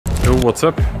Yo, what's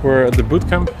up? We're at the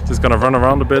bootcamp. Just gonna run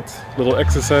around a bit, little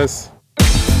exercise.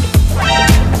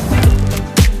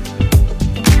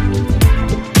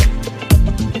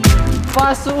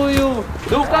 Passuju!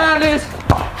 Dukanis!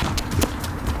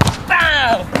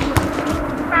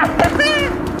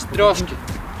 Troszki.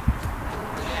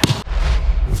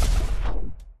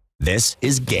 This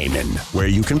is Gaimin, where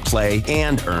you can play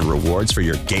and earn rewards for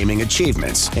your gaming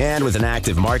achievements. And with an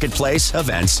active marketplace,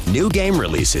 events, new game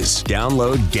releases.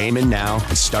 Download Gaimin now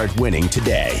and start winning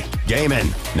today.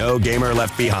 Gaimin, no gamer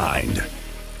left behind.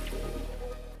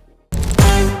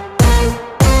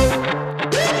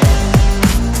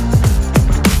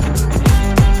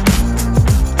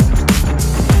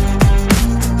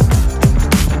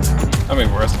 I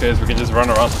mean, worst case, we can just run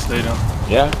around the stadium.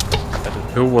 Yeah.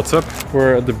 Yo, what's up?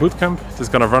 We're at the bootcamp.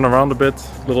 Just gonna run around a bit,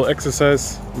 little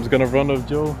exercise. I'm just gonna run with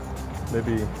Joe.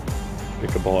 Maybe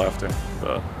pick a ball after.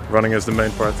 But running is the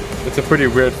main part. It's a pretty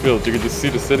weird field. You can just see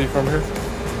the city from here.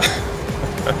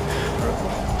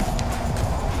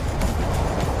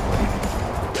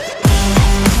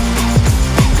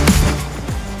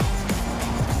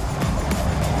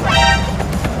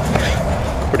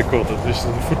 Pretty cool that this is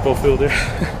a football field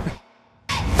here.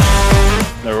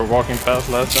 They were walking past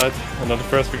last night, and then the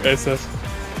first big ace says,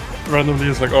 randomly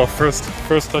it's like, oh, first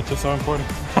touch is so important.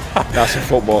 That's a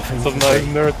football thing. Some nice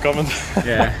nerd comment.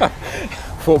 Yeah.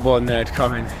 Football nerd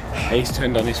comment. Ace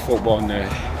turned on his football nerd.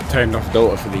 Turned off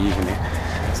Dota for the evening.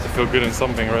 Has to feel good in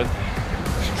something, right?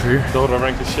 It's true. Dota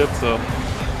rank is shit, so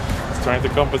he's trying to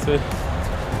compensate.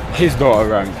 His Dota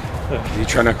rank. Yeah. He's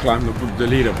trying to climb the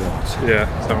leaderboards. Yeah,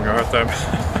 he's having a hard time.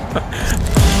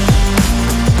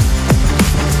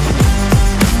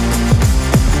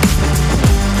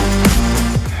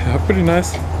 Pretty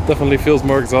nice. Definitely feels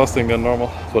more exhausting than normal.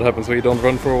 That's what happens when you don't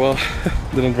run for a while.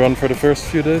 Didn't run for the first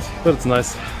few days, but it's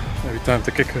nice. Maybe time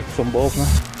to kick some balls now.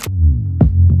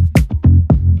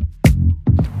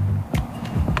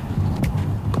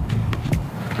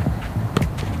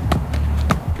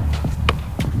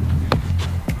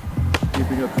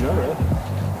 Keeping up together, right?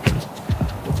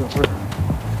 What's up for?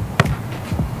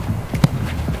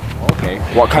 Okay.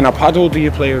 What kind of paddle do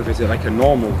you play with? Is it like a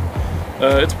normal?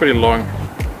 It's pretty long.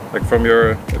 Like from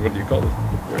your, what do you call it?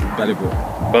 Your belly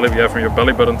button. Belly, yeah, from your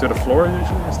belly button to the floor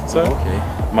usually is the side. Okay.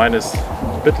 Mine is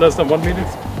a bit less than 1 meter.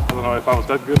 I don't know if I was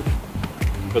that good,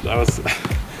 but I was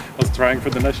trying for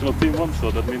the national team once,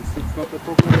 so that means it's not that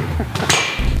problem.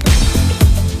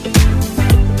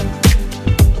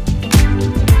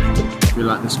 I feel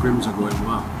like the scrims are going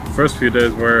well. First few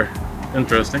days were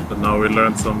interesting, but now we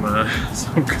learned some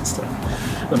good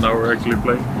stuff. And now we're actually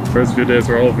playing. First few days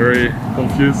were all very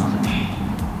confused.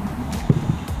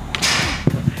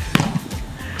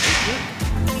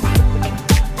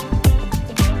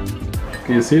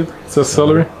 Can you see it? It says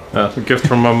celery. Yeah, a gift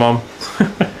from my mom.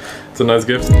 It's a nice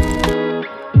gift.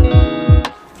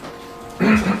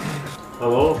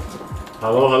 Hello?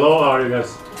 Hello, hello, how are you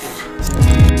guys?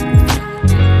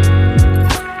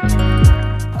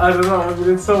 I don't know, I mean,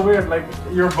 it's so weird, like,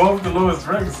 you're both the lowest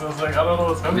rank, so it's like, I don't know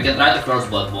what's happening. We can try the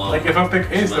crossbow wall. Like, if I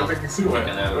pick ace, I'm picking Sue, right?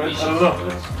 I don't know.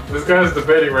 Yes. This guy is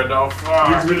debating right now.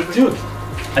 Dude,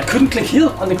 I couldn't click heal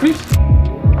on the creep.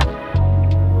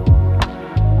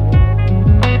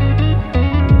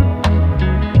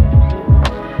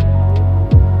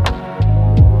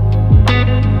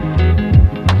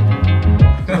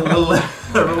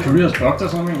 Career's bugged or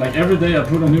something. Like every day I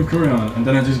put a new career on and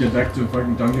then I just get back to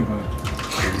fucking dunking point.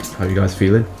 How are you guys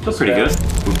feeling? Feel pretty good.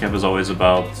 Bootcamp is always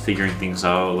about figuring things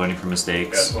out, learning from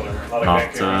mistakes,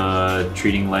 not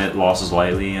treating losses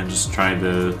lightly, and just trying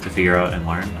to figure out and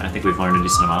learn. I think we've learned a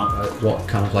decent amount. What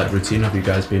kind of like routine have you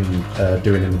guys been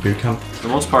doing in the bootcamp? For the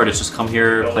most part, it's just come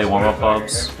here, play warm-up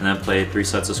pubs, and then play 3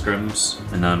 sets of scrims,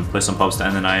 and then play some pubs to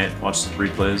end the night, watch some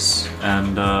replays,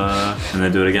 and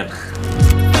then do it again.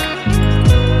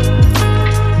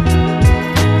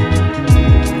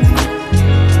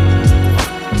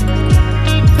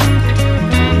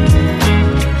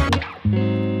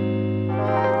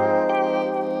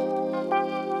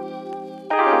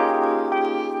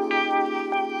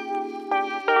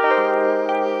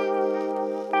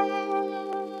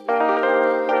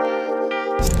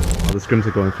 How the scrims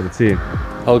are going for the team?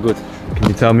 All good. Can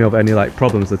you tell me of any like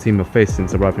problems the team have faced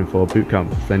since arriving for bootcamp?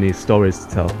 Any stories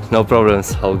to tell? No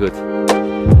problems, all good.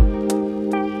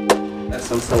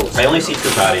 I only see 2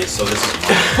 patties, so this is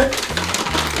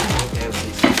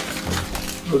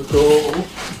Let's go.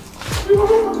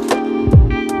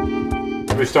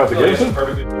 Can we start the game?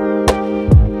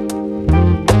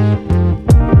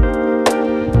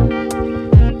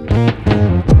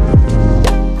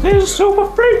 This is super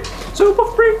free! Super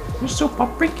free! You're so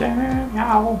paprika.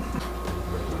 Ow.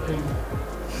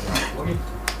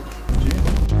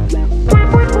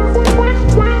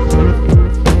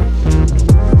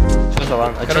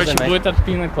 Короче, будет от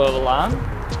пины к лавлам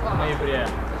в ноябре.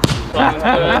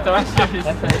 Это вообще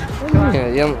пиздец.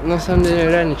 Не, я на самом деле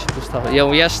реально что-то устал.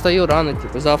 Я встаю рано,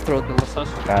 типа завтра вот на массаж.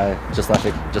 Just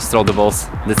nothing. Just throw the balls.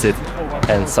 That's it.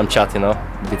 And some chat, you know,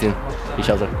 between each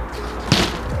other.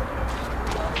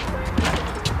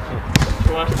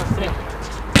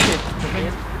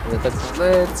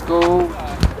 Let's go.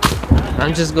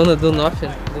 I'm just gonna do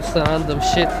nothing. Do some random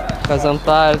shit. Cause I'm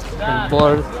tired and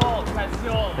bored.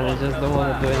 And I just don't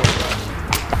wanna do anything.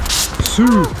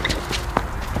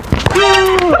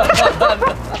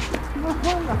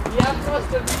 Я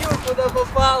просто бью куда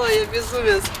попало, я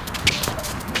безумец.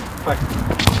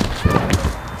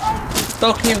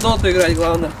 Только не в доту играть,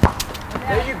 главное.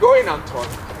 Where are you going, Anton?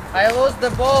 I lost the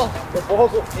ball. The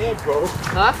ball's up here, bro.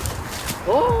 Huh?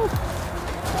 Oh!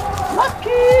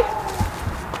 Lucky!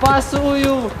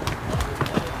 Пасую!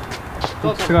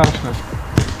 Страшно.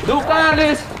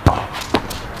 Дукалис!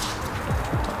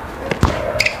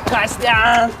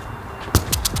 Костян!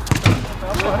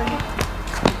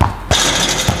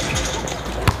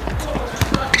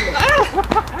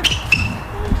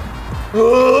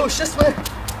 О, сейчас мы...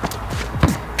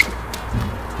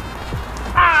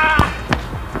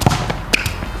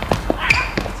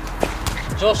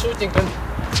 Джо шутинг.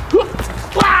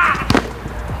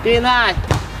 Пинай!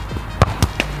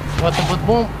 Вот и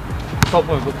бум.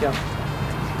 Топовый Bootcamp.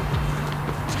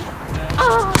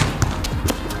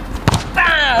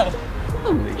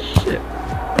 Holy shit.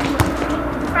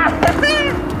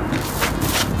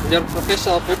 You're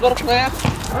professional football player?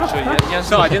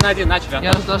 Все, 1-1, начали.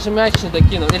 Я даже мяч не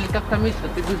докинул. Или как обычно,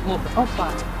 ты будешь глупо. Опа!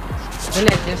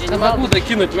 Блять, я же не могу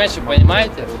докинуть мячик,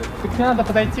 понимаете? Так не надо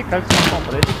подойти к кольцу,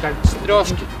 подойти к кольцу. С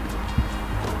трёшки.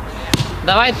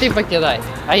 Давай ты покидай.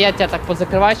 А я тебя так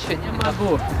позакрывать еще не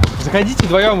могу. Заходите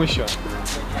вдвоем еще.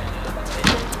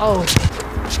 Оу.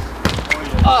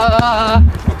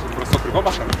 Просто прикол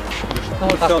пошел. Ну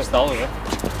вот так Все, вот. встал уже.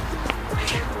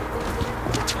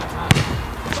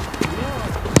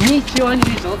 Ничего не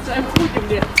видел, в своем пути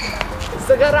мне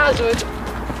загораживает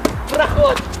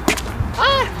проход.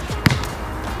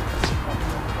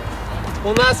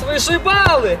 У нас выше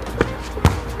баллы.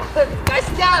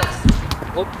 Костян!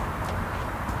 Оп.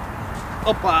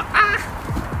 Опа!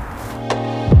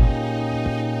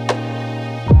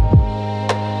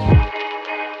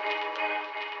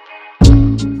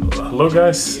 Hello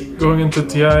guys, going into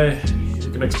TI,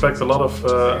 you can expect a lot of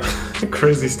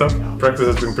crazy stuff. Practice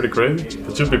has been pretty crazy.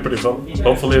 It should be pretty fun.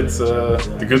 Hopefully it's the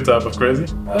good type of crazy.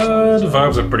 The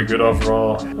vibes are pretty good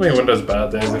overall. I mean, when there's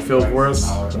bad days it feels worse,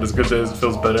 when there's good days it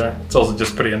feels better. It's also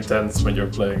just pretty intense when you're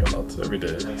playing a lot every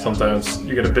day. Sometimes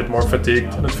you get a bit more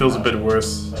fatigued and it feels a bit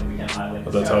worse.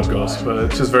 But that's how it goes. But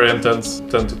it's just very intense,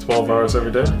 10 to 12 hours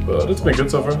every day. But it's been good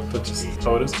so far, that's just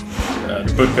how it is.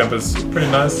 The bootcamp is pretty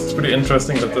nice. It's pretty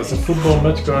interesting that there's a football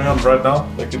match going on right now.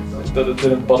 Like that it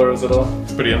didn't bother us at all.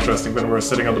 It's pretty interesting when we're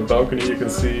sitting on the balcony. You can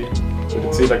see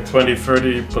like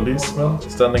 20-30 policemen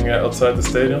standing outside the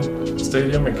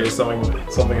stadium in case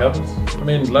something happens. I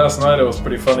mean, last night it was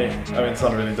pretty funny. I mean, it's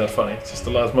not really that funny. It's just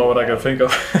the last moment I can think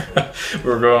of. We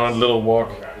were going on a little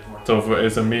walk. Tove,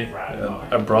 Ace and me, and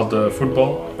I brought the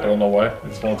football. I don't know why. I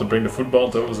just wanted to bring the football.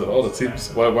 And Tove said, "Oh, that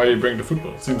seems why you bring the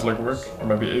football? It seems like work." Or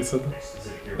maybe Ace said that.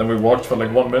 Then we walked for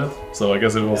like 1 minute. So I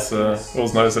guess it was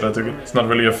nice that I took it. It's not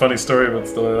really a funny story, but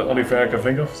it's the only thing I can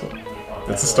think of. So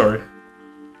it's a story.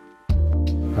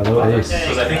 Hello, Ace.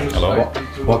 Hello.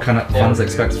 What can fans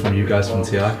expect from you guys from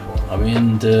TI? I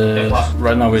mean,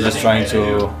 right now we're just trying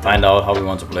to find out how we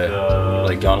want to play.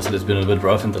 Like, honestly, it's been a bit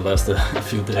rough in the last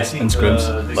few days in scrims.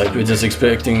 Like, we're just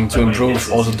expecting to improve,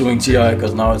 also doing TI,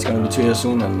 because now it's going to be 2 years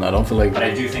soon, and I don't feel like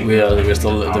we're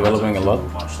still developing a lot.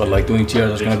 But like, doing TI,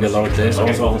 there's going to be a lot of days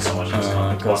also,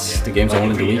 because the games are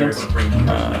only the weekends.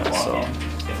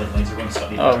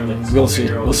 We'll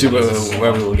see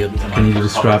where we will get. Can you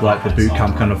describe like the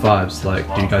bootcamp kind of vibes?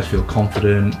 Like, do you guys feel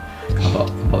confident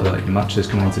about like the matches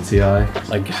coming into TI?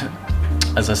 Like,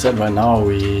 as I said, right now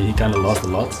we kind of lost a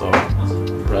lot, so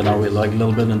right now we're like a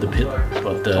little bit in the pit,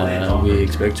 but we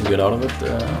expect to get out of it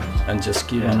and just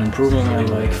keep on improving and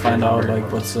like find out like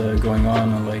what's going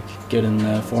on and like get in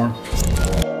form.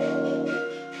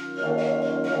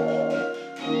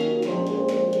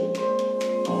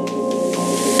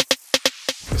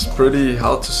 It's pretty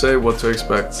hard to say what to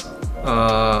expect.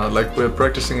 Like, we're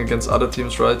practicing against other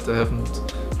teams, right? They haven't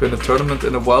been a tournament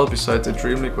in a while besides the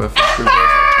Dream League, where I think we were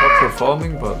top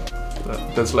performing, but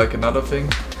that's like another thing.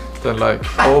 Then like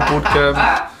our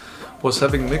bootcamp, was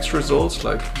having mixed results,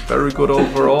 like very good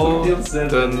overall,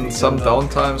 then some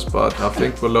downtimes, but I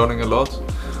think we're learning a lot.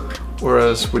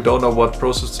 Whereas we don't know what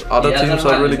process other teams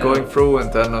are really going through,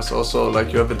 and then there's also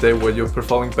like you have a day where you're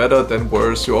performing better than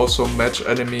whereas you also match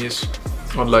enemies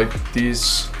on like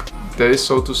these days,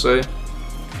 so to say.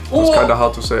 It's kind of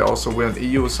hard to say. Also we're in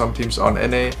EU, some teams are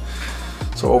in NA.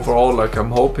 So overall, like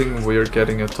I'm hoping we're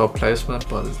getting a top placement,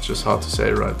 but it's just hard to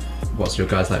say, right? What's your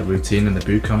guys' like routine in the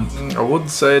bootcamp? I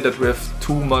wouldn't say that we have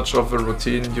too much of a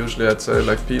routine. Usually I'd say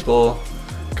like people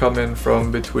come in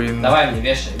from between 11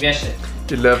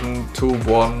 to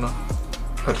 1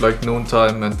 at like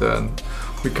noontime, and then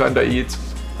we kind of eat,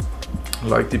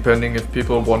 like depending if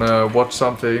people want to watch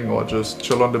something or just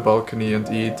chill on the balcony and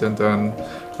eat, and then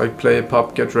like play a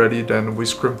pub, get ready, then we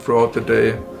scrim throughout the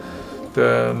day.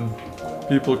 Then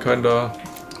people kind of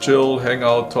chill, hang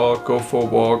out, talk, go for a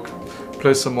walk,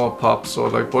 play some more pubs, or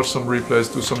like watch some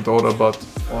replays, do some Dota. But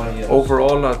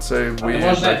overall I'd say we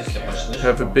like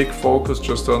have a big focus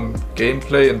just on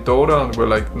gameplay and Dota, and we're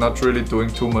like not really doing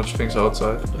too much things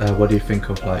outside. What do you think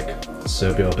of like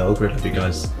Serbia or Belgrade? Have you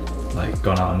guys like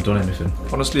gone out and done anything?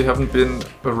 Honestly, haven't been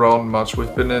around much.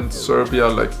 We've been in Serbia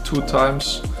like 2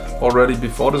 times already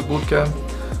before this bootcamp,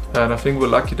 and I think we're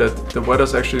lucky that the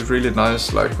weather's actually really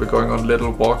nice. Like we're going on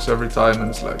little walks every time,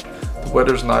 and it's like the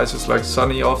weather's nice. It's like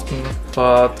sunny often,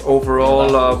 but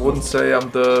overall I wouldn't say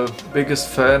I'm the biggest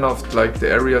fan of like the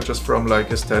area just from like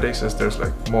aesthetics, as there's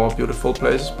like more beautiful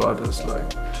places, but it's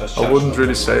like I wouldn't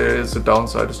really say it's a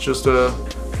downside. It's just a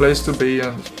place to be,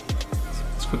 and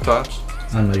it's good times.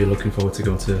 I know you're looking forward to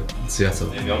go to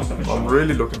Seattle. I'm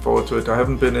really looking forward to it. I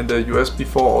haven't been in the US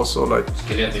before, also like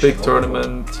big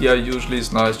tournament. TI usually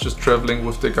is nice, just traveling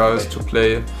with the guys to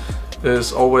play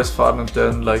is always fun, and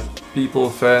then like people,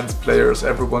 fans, players,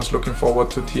 everyone's looking forward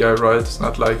to TI, right? It's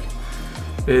not like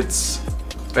it's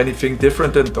anything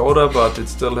different than Dota, but it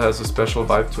still has a special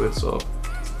vibe to it, so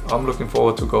I'm looking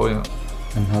forward to going.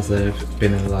 And has there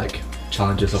been any like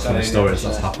challenges or funny stories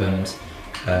that's happened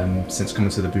since coming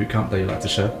to the bootcamp that you'd like to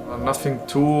share? Nothing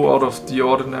too out of the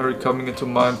ordinary coming into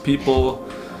mind. People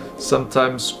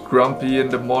sometimes grumpy in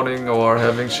the morning or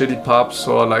having shitty pubs,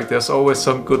 or like there's always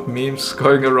some good memes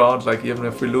going around. Like even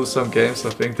if we lose some games,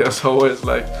 I think there's always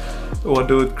like one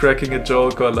dude cracking a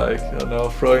joke, or like, I don't know,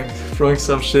 throwing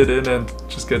some shit in and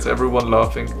just gets everyone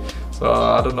laughing. So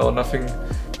I don't know, nothing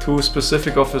too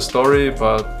specific of a story,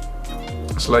 but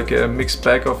it's like a mixed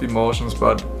bag of emotions.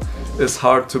 But it's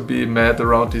hard to be mad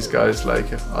around these guys.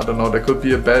 Like, I don't know, there could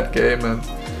be a bad game and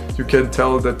you can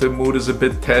tell that the mood is a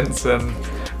bit tense, and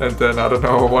then, I don't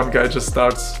know, one guy just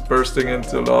starts bursting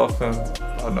into laugh, and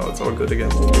I don't know, it's all good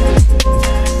again.